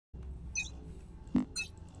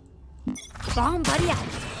Bomb buddy out.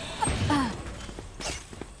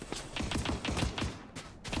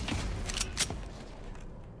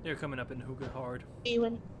 They're coming up in hookah hard.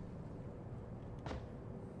 Ewan.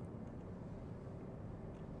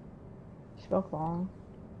 Spoke long.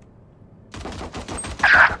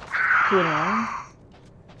 2 and 1.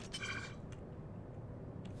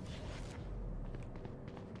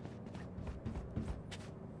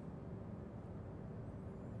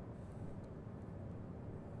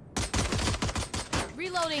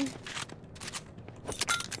 Reloading.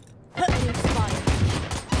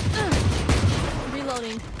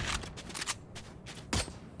 Reloading.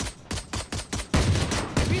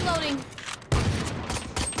 Reloading.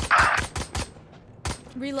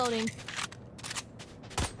 Reloading.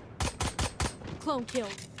 Clone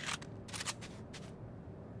killed.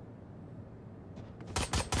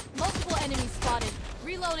 Multiple enemies spotted.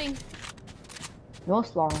 Reloading.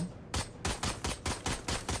 Most long.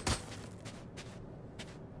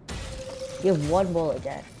 You have 1 bullet,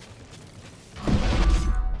 Jack.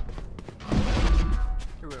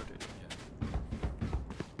 You're rotating, yeah.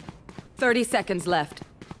 30 seconds left.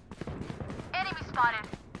 Enemy spotted.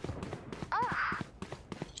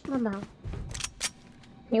 Mama.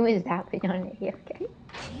 He was tapping on it, okay?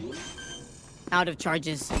 Out of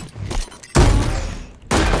charges. Spike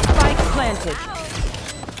planted.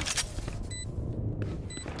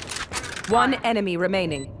 One enemy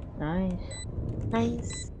remaining. Nice.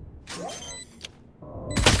 Nice.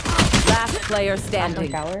 Last player Some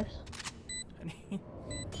standing. showers.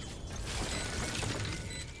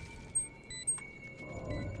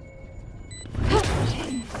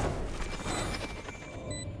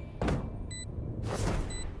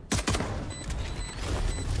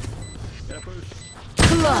 Gotta push.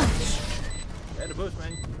 Clutch. Gotta push,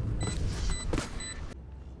 man.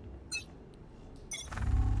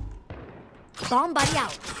 Bomb buddy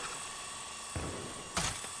out.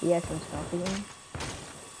 He has some stuff again.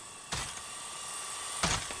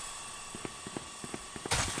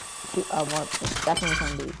 Well, it's definitely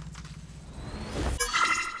some beat.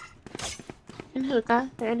 In hookah.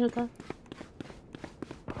 They're in hookah.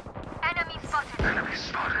 Enemy spotted. Enemy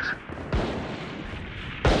spotted.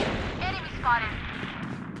 Enemy spotted.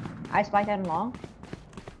 I spiked out him long.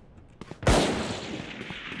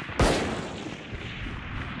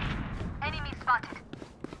 Enemy spotted.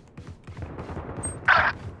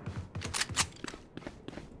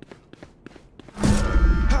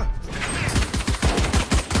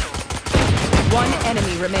 One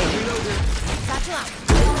enemy remaining. Satchel out.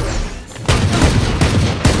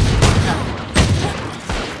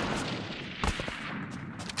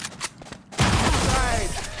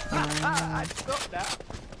 I stopped that.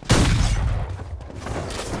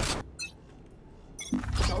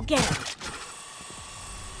 Go get him.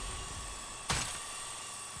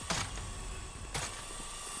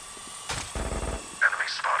 Enemy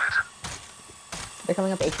spotted. They're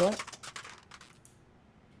coming up A short.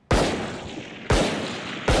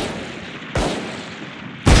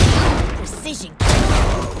 Precision.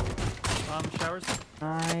 Showers.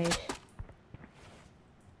 Nice.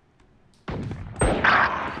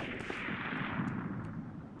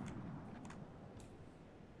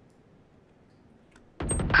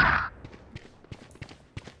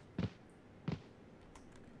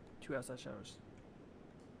 Two outside showers.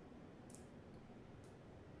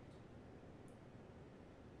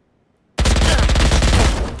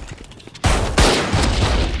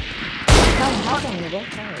 How can you go?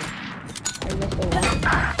 Sorry. I missed the one.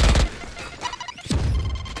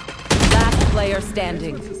 Last player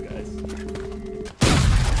standing. What's this, guys?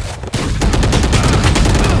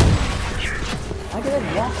 Why did I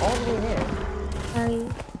walk all the way there? Sorry.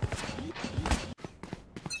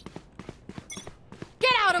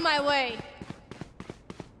 Get out of my way.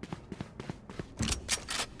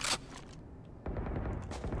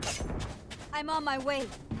 I'm on my way.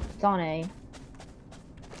 It's on A.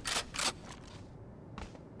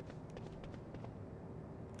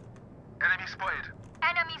 Enemy spotted.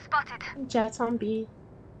 Enemy spotted. Jets on B.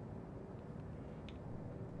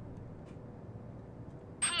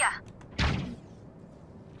 Here.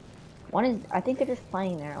 One is, I think they're just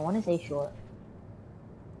playing there. One is A short.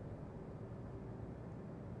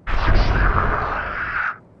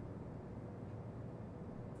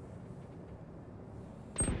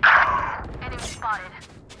 Enemy spotted.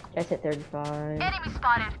 That's at 35. Enemy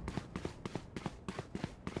spotted.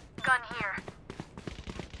 Gun here.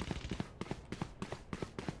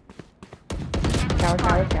 Shower,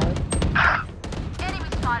 shower, shower. Enemy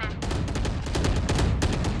spotted.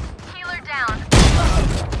 Healer down.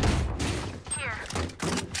 Here.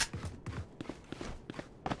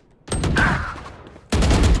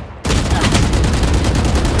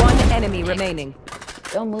 enemy remaining.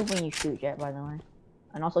 Don't move when you shoot, Jet, by the way.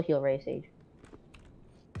 And also heal Raze Sage.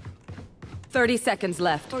 30 seconds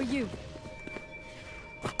left. For you.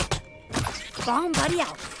 Bomb buddy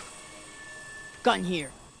out. Gun here.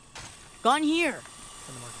 Gun here.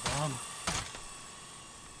 Send him like a bomb.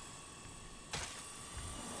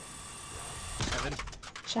 Heaven.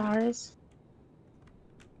 Showers.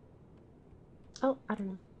 Oh, I don't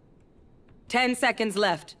know. 10 seconds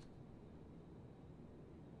left.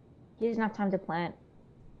 He doesn't have time to plant.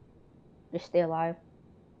 Just stay alive.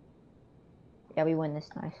 Yeah, we win this.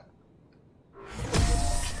 Nice.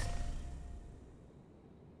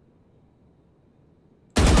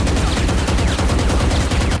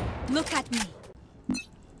 Look at me.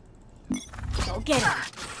 Go get him.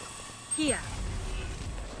 Here.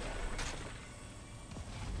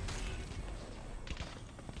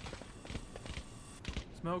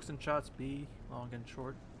 Smokes and shots B, long and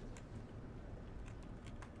short.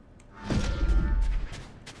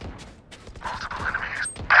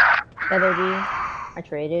 Feather B, I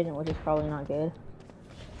traded, which is probably not good.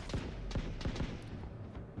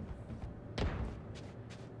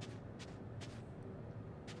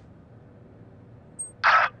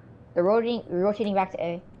 They're rotating back to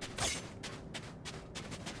A.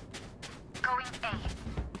 Going A.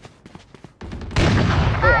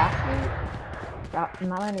 Wait, actually, that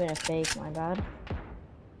might have been a fake, my bad.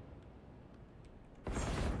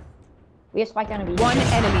 We have spike down a B. One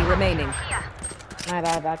enemy remaining. Here. My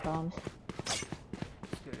bad, bad comms. Scare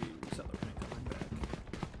you, celebrate coming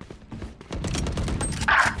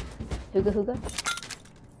back. Hookah, hookah.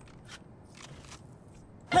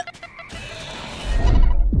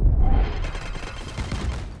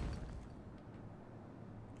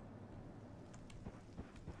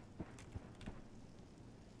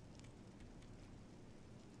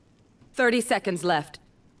 Thirty seconds left.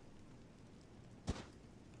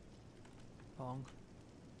 Long.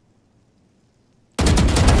 The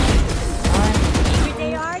bigger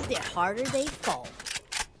they are, the harder they fall.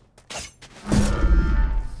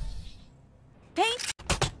 Paint.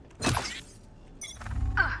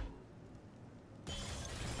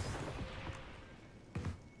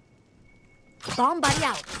 Bomb buddy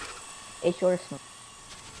out. A short smoke.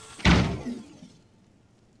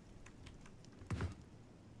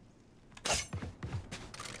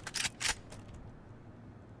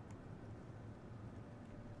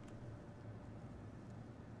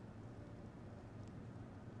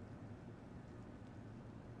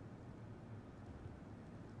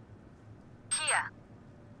 Here.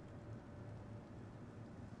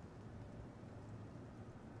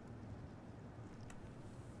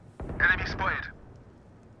 Enemy spotted.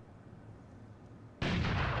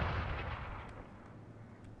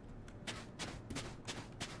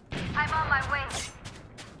 I'm on my way.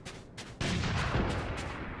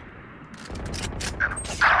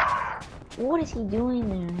 What is he doing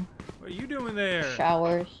there? What are you doing there?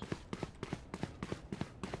 Showers.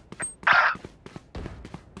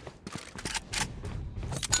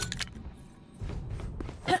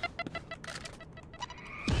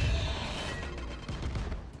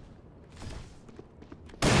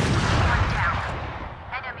 One down.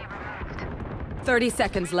 Enemy removed. 30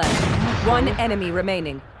 seconds left. One enemy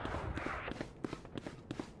remaining.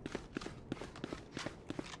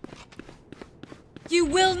 You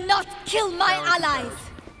will not kill my allies.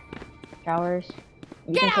 Showers.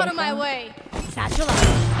 You Get can out of my shower? way. Satchel out.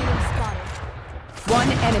 Enemy spotted. One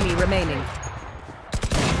enemy remaining.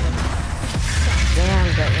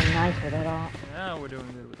 Damn, but we're nice with it all. Now we're doing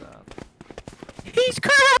good with that. He's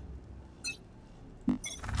cut.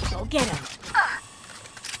 Go get him.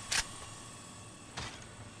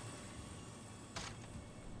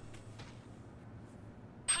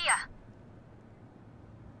 Here.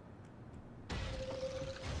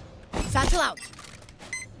 Satchel out.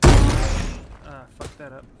 Fuck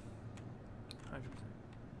that up.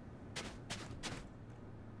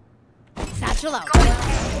 100%. Satchel out.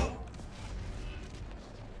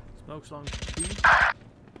 Smokes long B.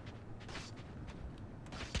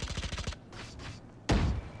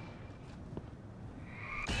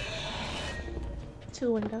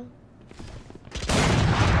 Two window.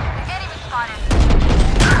 Enemy spotted.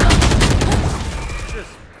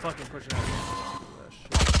 Just fucking pushing out. That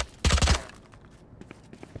shit.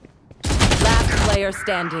 Last player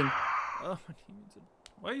standing. Oh, my teammates.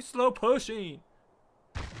 Why are you slow pushing?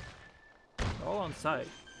 All on site.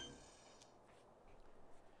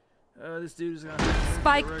 This dude is gonna have to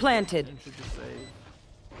Spike direct planted. and should just save.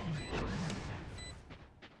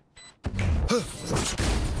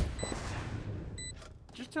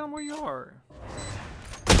 Just tell him where you are.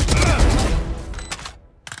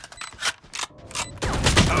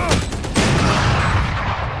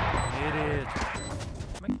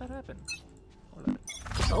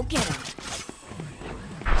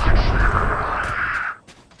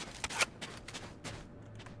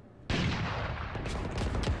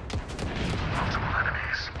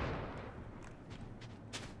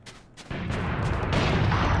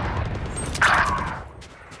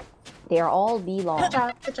 They are all B long. Good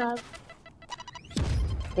job. Good job.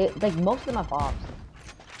 They, like, most of them have ops.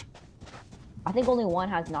 I think only one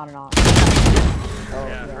has not an op.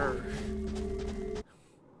 Yeah, her.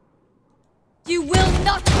 You will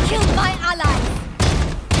not kill my ally!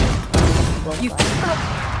 Both You sides.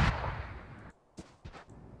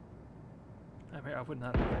 I mean, I would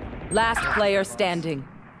not have. Last player standing.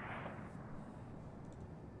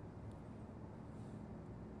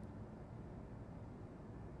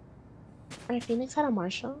 Alright, Phoenix had a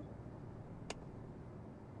Marshall.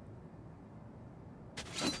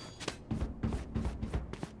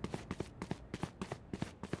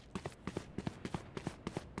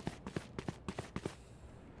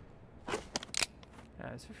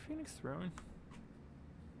 Yeah, is her Phoenix throwing?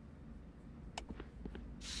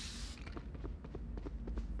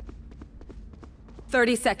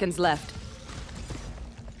 Thirty seconds left.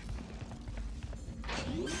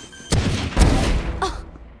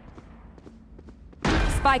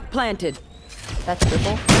 Spike planted. That's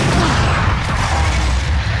triple.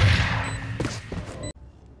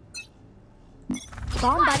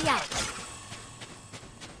 bomb buddy out.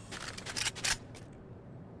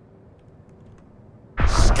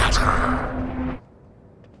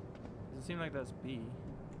 Does it seem like that's B?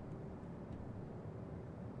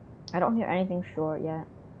 I don't hear anything short yet.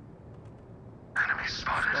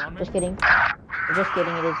 Spawn Just maybe? kidding. Just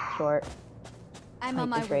kidding, it is short. I'm on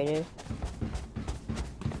my It's way. rated.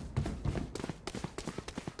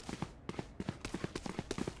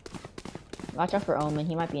 Watch out for Omen,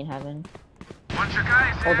 he might be in heaven. Bunch of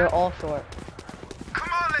guys Oh, here. they're all short. Come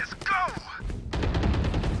on, let's go.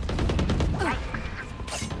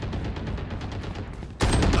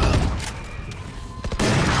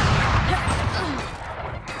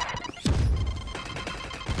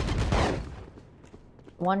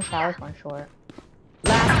 One showers, one short.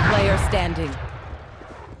 Last player standing.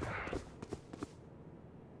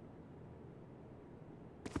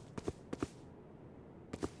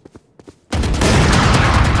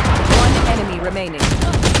 One enemy remaining.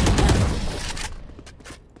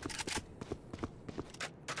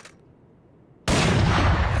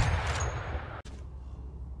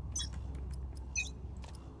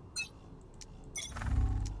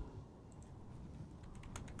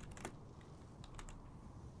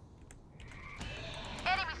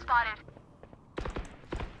 Enemy spotted.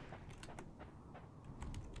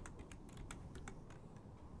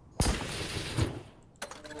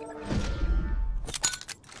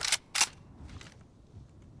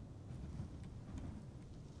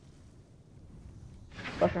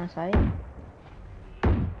 Push her on side.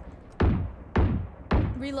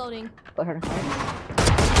 Reloading. Push her on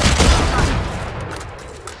side.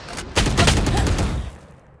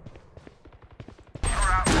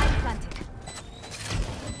 Planted.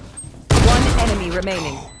 One enemy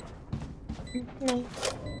remaining. Nice.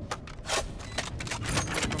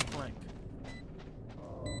 From flank.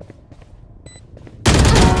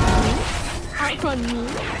 Outrun me.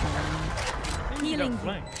 Healing.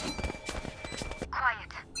 Flank.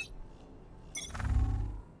 Quiet.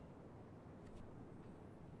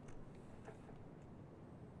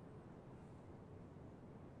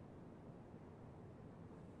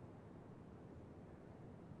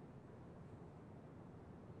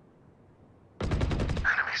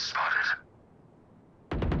 Enemy spotted.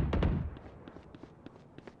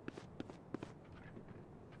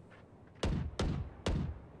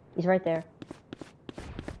 He's right there.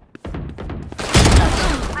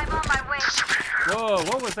 I'm on my way. Whoa,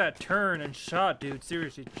 what was that turn and shot, dude?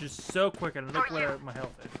 Seriously, just so quick, and look where my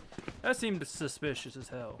health is. That seemed suspicious as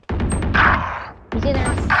hell. He's in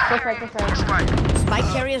there. Push right, push right. Spike.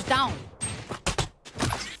 Spike carriers down.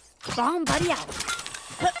 Bomb buddy out.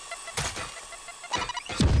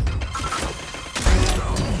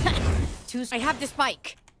 I have the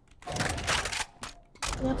spike.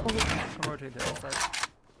 Yep. Come rotate the outside. Oh.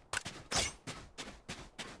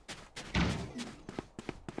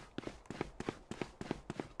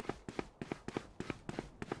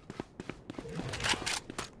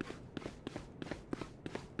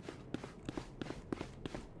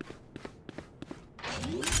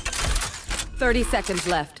 30 seconds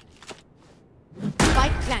left.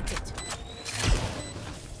 Spike planted.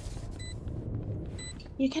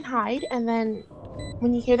 You can hide, and then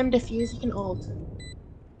when you hear them defuse, you can ult.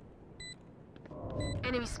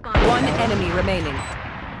 Enemy spotted. One enemy remaining.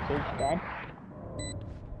 Sage dead.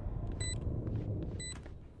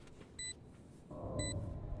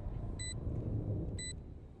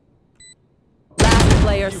 Last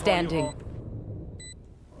player standing.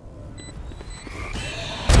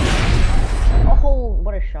 Oh,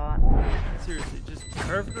 what a another shot. Seriously, just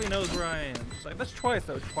perfectly knows where I am. It's like, that's twice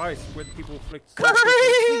though. Twice where people flick.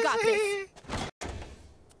 We got this.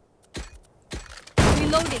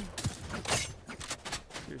 Reloading.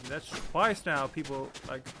 Seriously, that's twice now. People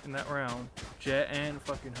like in that round, Jet and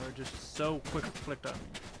fucking her, just so quick flicked on me.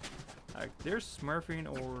 Like they're smurfing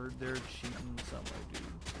or they're cheating some way, dude.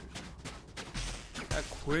 Seriously. That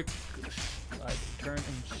quick, like turn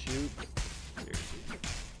and shoot. Seriously.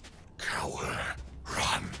 Coward,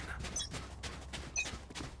 run.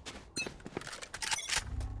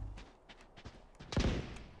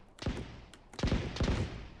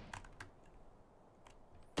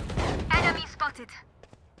 Enemy spotted.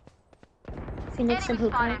 Phoenix and Enemy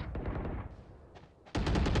Hoop spotted. Point.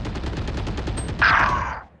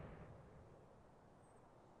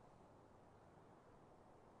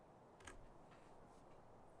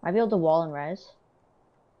 Might be able to wall and res.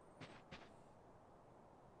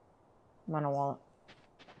 I'm on a wall.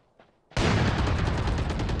 Spy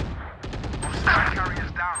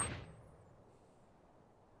carriers down.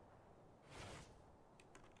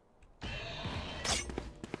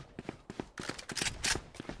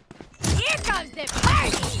 Here comes the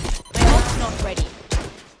party. My ult's not ready.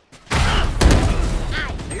 I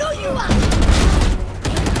blew you up.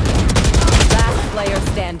 Last player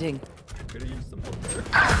standing. Could have used some more there.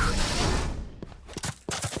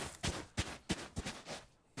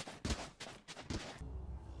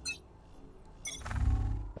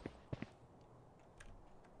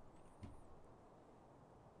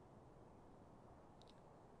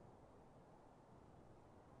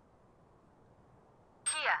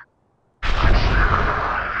 Here.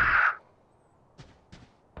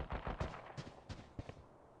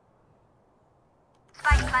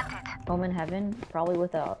 Spike planted. Home in heaven, probably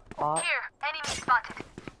with a op. Here. Enemy spotted.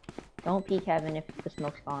 Don't peek heaven if the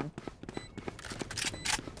smoke's gone.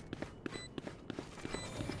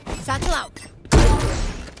 Satchel out.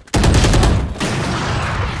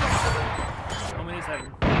 How many is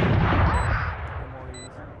having?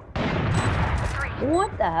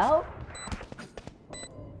 What the hell?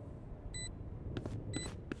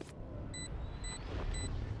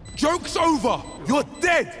 Joke's over! You're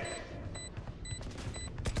dead!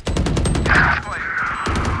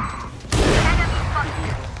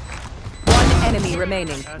 One enemy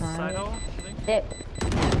remaining. Side hole, I think. It.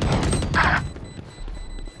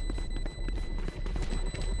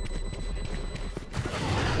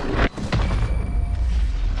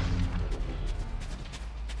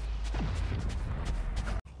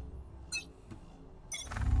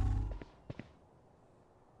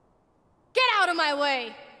 Get out of my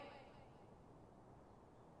way.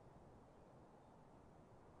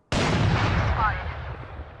 Spotted.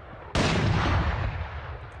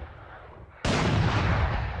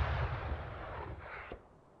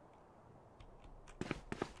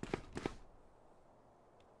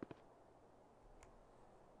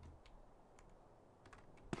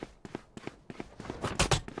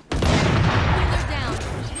 Healer down.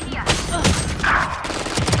 Here.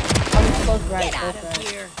 Close right, Get out close of right.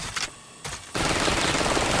 here.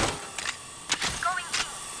 Going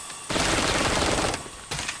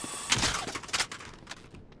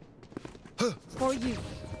in. For you.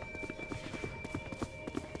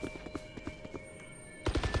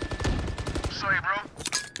 Sorry, bro.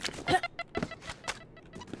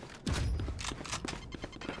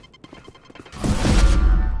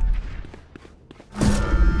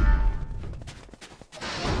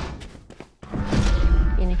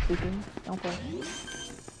 Phoenix peeking. Don't play. Here.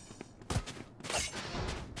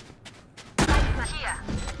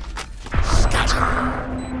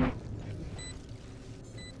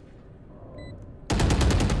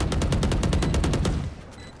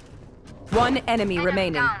 One enemy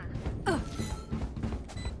remaining. Down.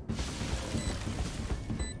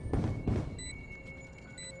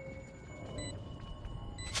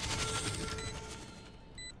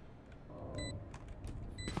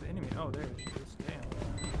 The enemy. Oh, there she is. Damn.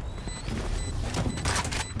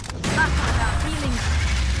 Healing.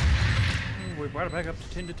 We brought it back up to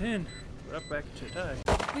 10 to 10. We're up back to tie.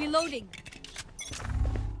 Reloading.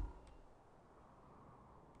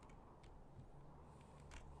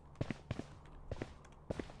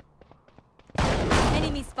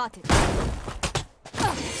 Enemy spotted.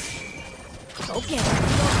 Okay.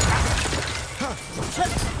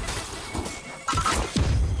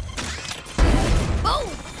 Boom!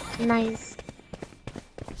 Nice.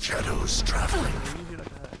 Shadows traveling. Easy like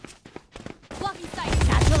that. Blocking sight.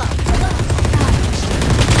 Satchel out.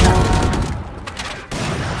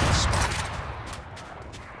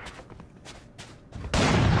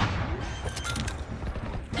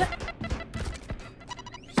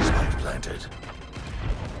 Spike planted.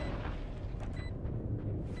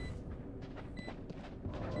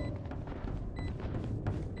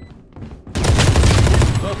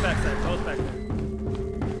 backside. Both back there.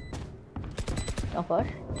 Don't push.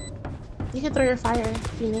 You can throw your fire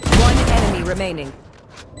if you need. One enemy remaining.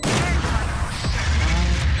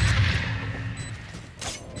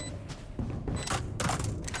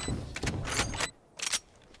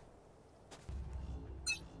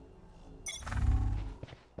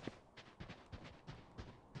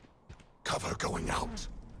 Cover going out.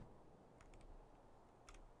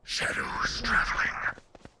 Shadows traveling.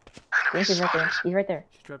 Yes, he's right there. He's right there.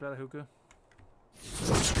 She dropped out of hookah.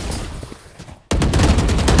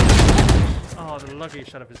 Oh, the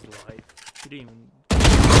luckiest shot of his life. He didn't even.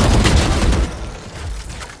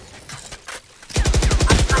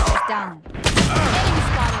 Down. Enemy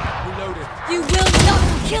spotted. Reloaded. You will not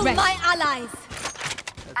kill my allies.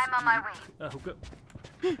 I'm on my way. Hookah.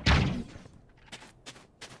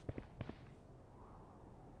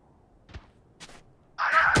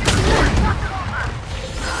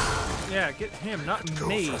 Yeah, get him, not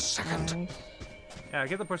me. For a second. Nice. Yeah,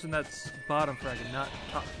 get the person that's bottom fragging, not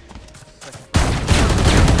top. Second.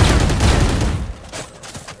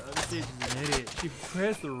 This bitch is an idiot. She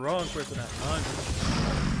pressed the wrong person at 100.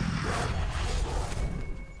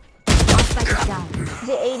 Spike is down. Is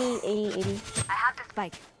it 80, 80, 80? I have the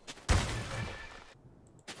Spike.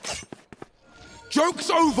 Joke's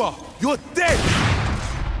over! You're dead!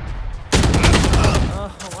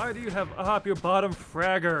 Why do you have up your bottom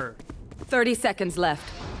fragger? 30 seconds left.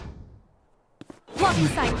 Blocking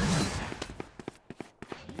sight.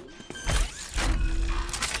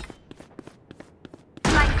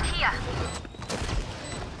 spike here.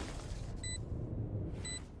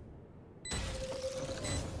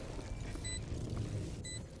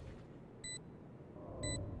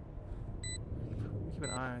 Keep an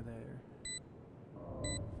eye there.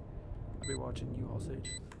 I'll be watching you all,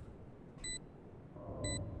 Sage.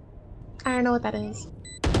 I don't know what that is.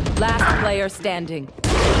 Last player standing.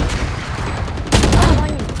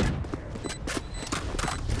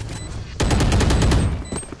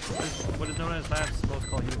 What is known as last is supposed to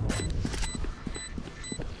call you.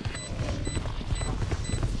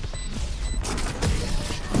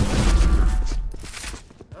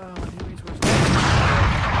 Oh,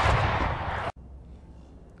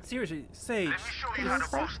 seriously, Sage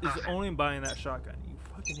is only buying that shotgun. You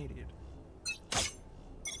fucking idiot.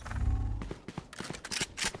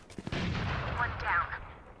 One down.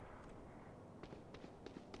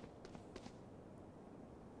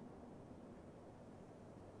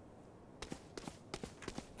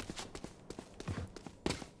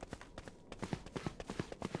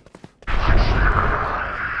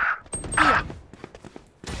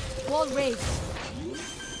 Wall raised.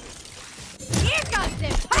 Here comes the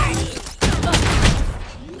party!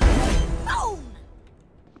 Boom!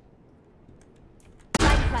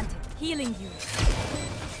 Light planted. Healing you.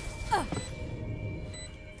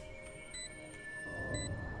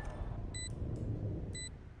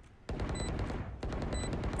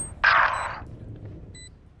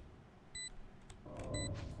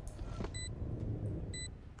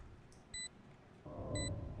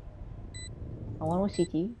 I want with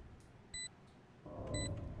CT.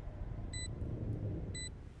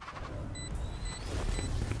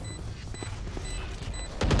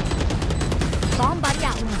 Bomb buddy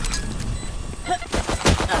out.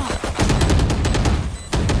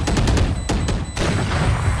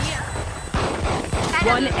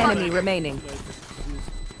 One enemy remaining.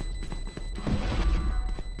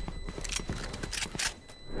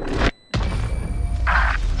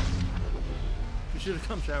 You should have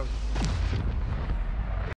come shower.